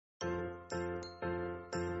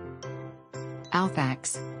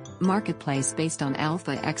AlphaX, marketplace based on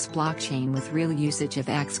AlphaX blockchain with real usage of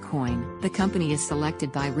X coin. The company is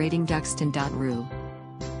selected by ratingduxton.ru.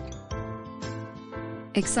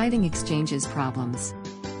 Exciting exchanges problems.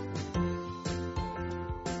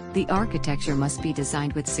 The architecture must be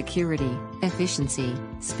designed with security, efficiency,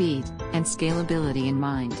 speed, and scalability in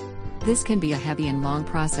mind. This can be a heavy and long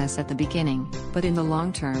process at the beginning, but in the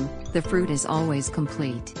long term, the fruit is always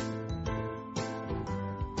complete.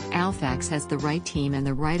 AlphaX has the right team and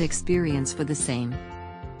the right experience for the same.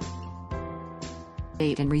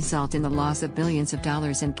 And result in the loss of billions of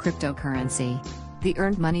dollars in cryptocurrency. The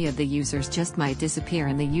earned money of the users just might disappear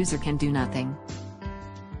and the user can do nothing.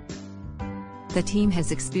 The team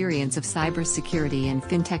has experience of cybersecurity and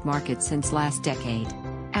fintech markets since last decade.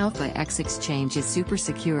 AlphaX exchange is super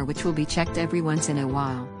secure, which will be checked every once in a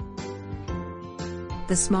while.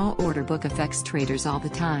 The small order book affects traders all the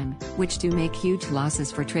time, which do make huge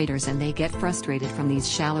losses for traders, and they get frustrated from these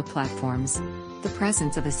shallow platforms. The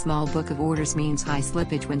presence of a small book of orders means high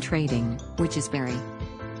slippage when trading, which is very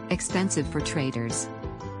expensive for traders.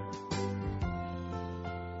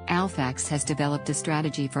 AlphaX has developed a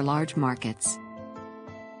strategy for large markets.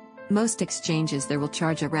 Most exchanges there will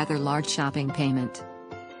charge a rather large shopping payment.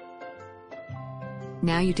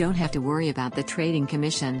 Now you don't have to worry about the trading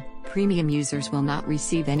commission. Premium users will not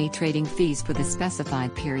receive any trading fees for the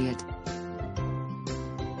specified period.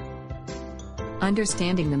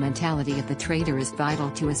 Understanding the mentality of the trader is vital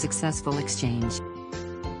to a successful exchange.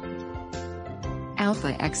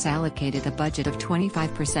 AlphaX allocated a budget of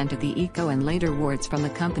 25% of the eco and later rewards from the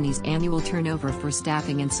company's annual turnover for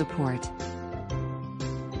staffing and support.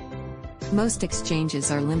 Most exchanges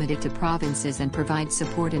are limited to provinces and provide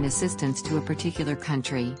support and assistance to a particular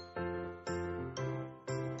country.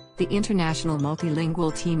 The international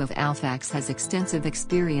multilingual team of AlphaX has extensive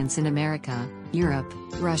experience in America, Europe,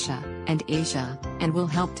 Russia, and Asia, and will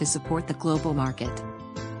help to support the global market.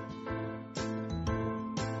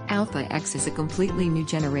 AlphaX is a completely new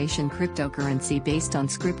generation cryptocurrency based on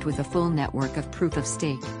Script with a full network of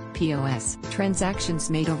proof-of-stake (POS). Transactions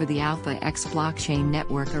made over the AlphaX blockchain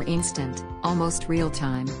network are instant, almost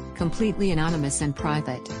real-time, completely anonymous and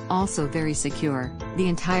private, also very secure. The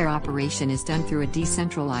entire operation is done through a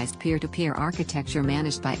decentralized peer-to-peer architecture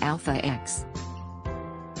managed by AlphaX.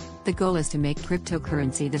 The goal is to make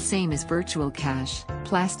cryptocurrency the same as virtual cash,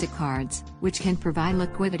 plastic cards, which can provide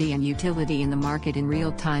liquidity and utility in the market in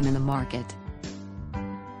real time in the market.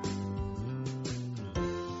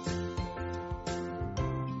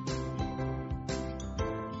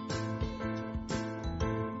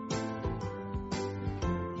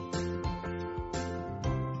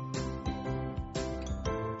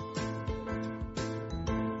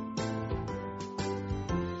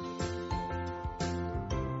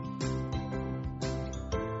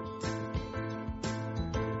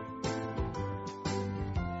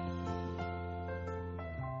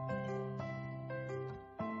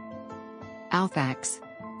 AlphaX,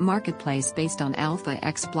 marketplace based on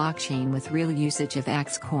AlphaX blockchain with real usage of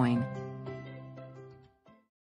X coin.